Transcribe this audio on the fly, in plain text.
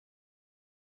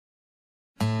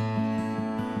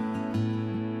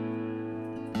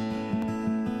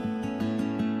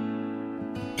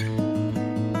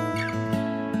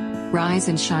Rise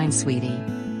and shine, sweetie.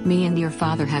 Me and your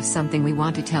father have something we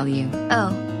want to tell you.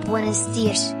 Oh, buenos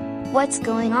dias. What's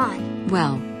going on?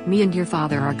 Well, me and your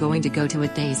father are going to go to a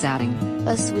day's outing.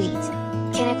 Oh sweet.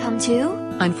 Can I come too?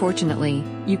 Unfortunately,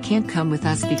 you can't come with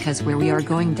us because where we are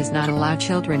going does not allow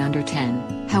children under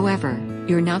 10. However,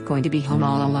 you're not going to be home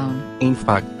all alone. In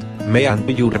fact, me and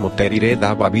you remote da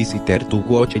babysitter to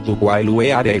watch you while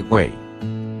we are away.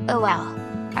 Oh wow.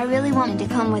 I really wanted to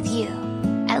come with you.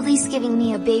 At least giving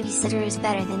me a babysitter is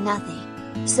better than nothing.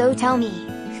 So tell me,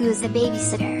 who's the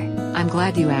babysitter? I'm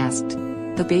glad you asked.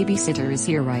 The babysitter is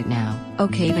here right now.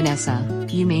 Okay Vanessa,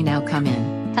 you may now come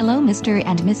in. Hello Mr.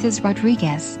 and Mrs.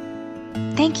 Rodriguez.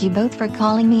 Thank you both for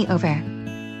calling me over.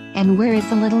 And where is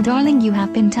the little darling you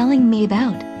have been telling me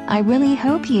about? I really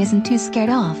hope he isn't too scared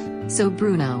off. So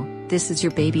Bruno, this is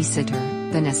your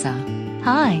babysitter, Vanessa.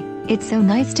 Hi, it's so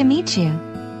nice to meet you.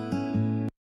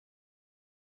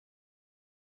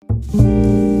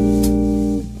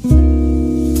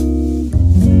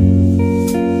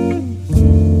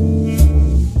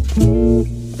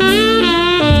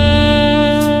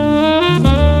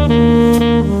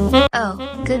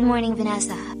 Oh, good morning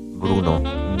Vanessa. Bruno,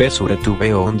 be sure to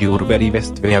be on your very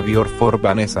best behavior for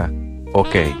Vanessa.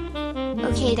 Okay.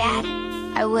 Okay Dad.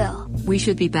 I will. We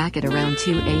should be back at around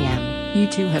 2 a.m. You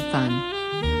two have fun.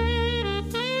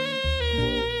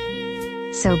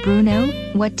 So Bruno,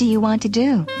 what do you want to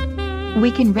do?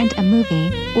 We can rent a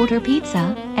movie, order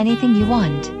pizza, anything you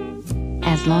want.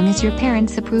 As long as your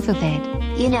parents approve of it.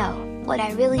 You know, what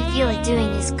I really feel like doing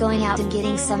is going out and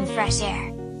getting some fresh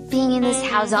air. Being in this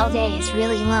house all day is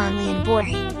really lonely and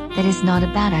boring. That is not a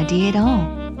bad idea at all.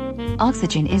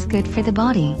 Oxygen is good for the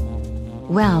body.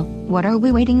 Well, what are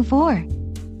we waiting for?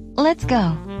 Let's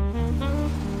go.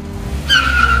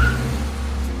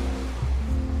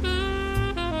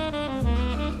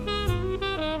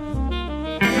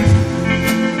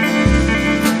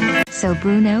 So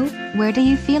Bruno, where do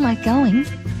you feel like going?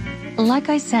 Like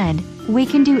I said, we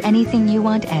can do anything you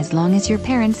want as long as your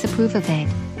parents approve of it.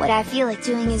 What I feel like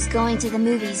doing is going to the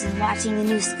movies and watching the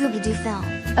new Scooby-Doo film.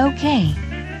 Okay.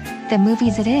 The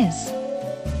movies it is.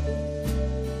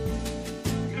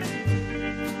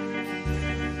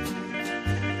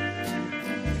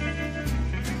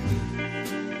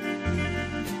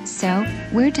 So,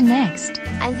 where to next?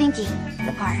 I'm thinking,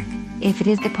 the park. If it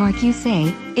is the park you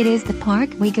say, it is the park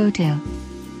we go to.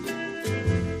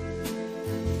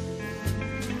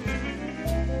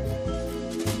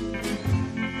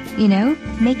 You know,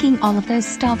 making all of those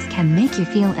stops can make you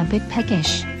feel a bit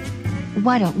peckish.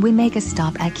 Why don't we make a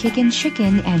stop at Kickin'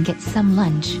 Chicken and get some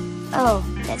lunch? Oh,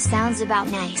 that sounds about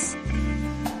nice.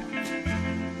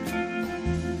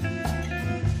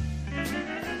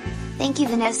 Thank you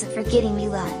Vanessa for getting me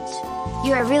lunch.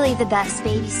 You are really the best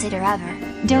babysitter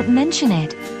ever. Don't mention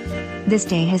it. This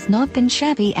day has not been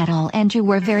shabby at all and you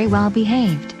were very well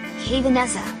behaved. Hey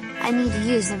Vanessa, I need to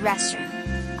use the restroom.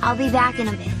 I'll be back in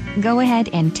a bit. Go ahead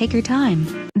and take your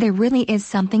time. There really is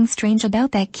something strange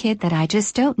about that kid that I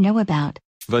just don't know about.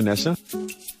 Vanessa?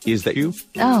 Is that you?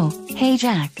 Oh, hey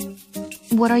Jack.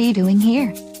 What are you doing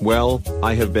here? Well,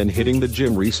 I have been hitting the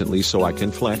gym recently so I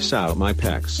can flex out my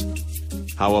pecs.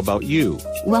 How about you?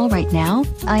 Well, right now,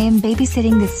 I am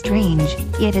babysitting this strange,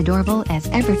 yet adorable as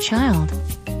ever child.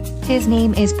 His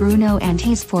name is Bruno and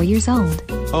he's 4 years old.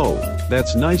 Oh,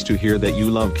 that's nice to hear that you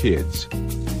love kids.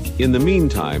 In the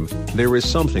meantime, there is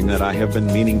something that I have been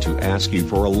meaning to ask you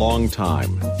for a long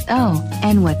time. Oh,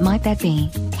 and what might that be?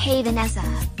 Hey Vanessa,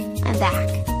 I'm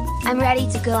back. I'm ready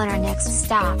to go on our next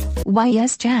stop. Why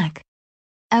yes, Jack.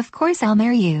 Of course I'll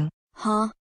marry you. Huh?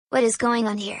 What is going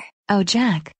on here? Oh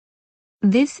Jack.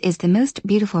 This is the most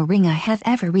beautiful ring I have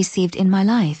ever received in my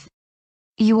life.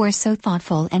 You are so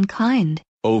thoughtful and kind.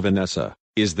 Oh Vanessa,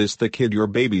 is this the kid you're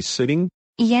babysitting?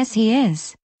 Yes he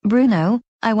is. Bruno,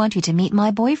 I want you to meet my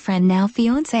boyfriend now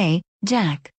fiancé,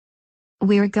 Jack.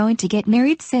 We're going to get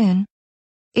married soon.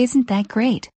 Isn't that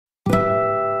great?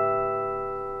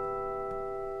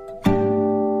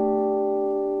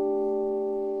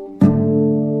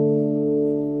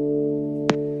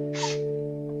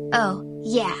 Oh,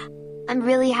 yeah. I'm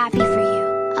really happy for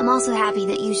you. I'm also happy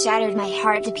that you shattered my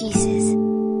heart to pieces.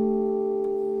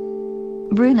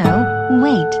 Bruno,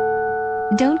 wait.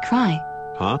 Don't cry.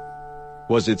 Huh?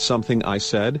 Was it something I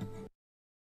said?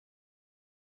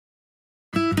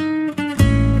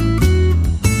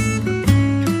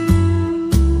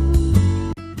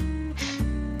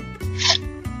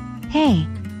 Hey.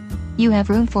 You have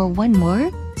room for one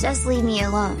more? Just leave me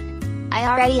alone. I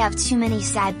already have too many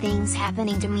sad things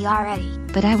happening to me already.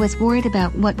 But I was worried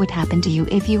about what would happen to you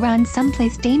if you ran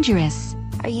someplace dangerous.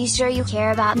 Are you sure you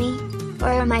care about me? Or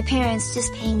are my parents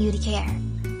just paying you to care?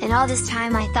 And all this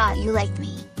time I thought you liked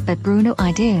me. But Bruno,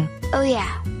 I do. Oh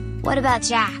yeah. What about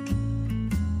Jack?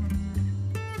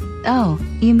 Oh,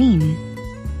 you mean?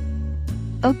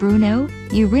 Oh Bruno,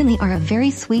 you really are a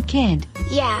very sweet kid.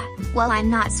 Yeah, well I'm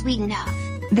not sweet enough.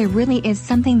 There really is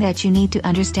something that you need to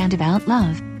understand about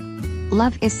love.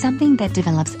 Love is something that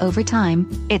develops over time,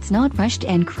 it's not rushed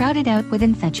and crowded out with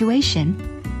infatuation.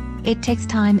 It takes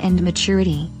time and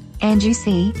maturity. And you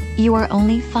see, you are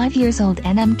only 5 years old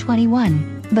and I'm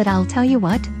 21, but I'll tell you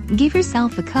what, give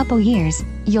yourself a couple years,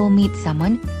 you'll meet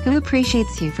someone who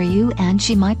appreciates you for you and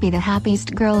she might be the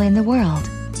happiest girl in the world.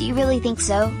 Do you really think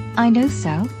so? I know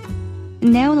so.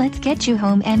 Now let's get you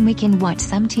home and we can watch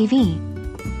some TV.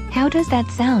 How does that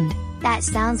sound? That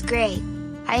sounds great.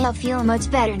 I feel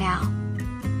much better now.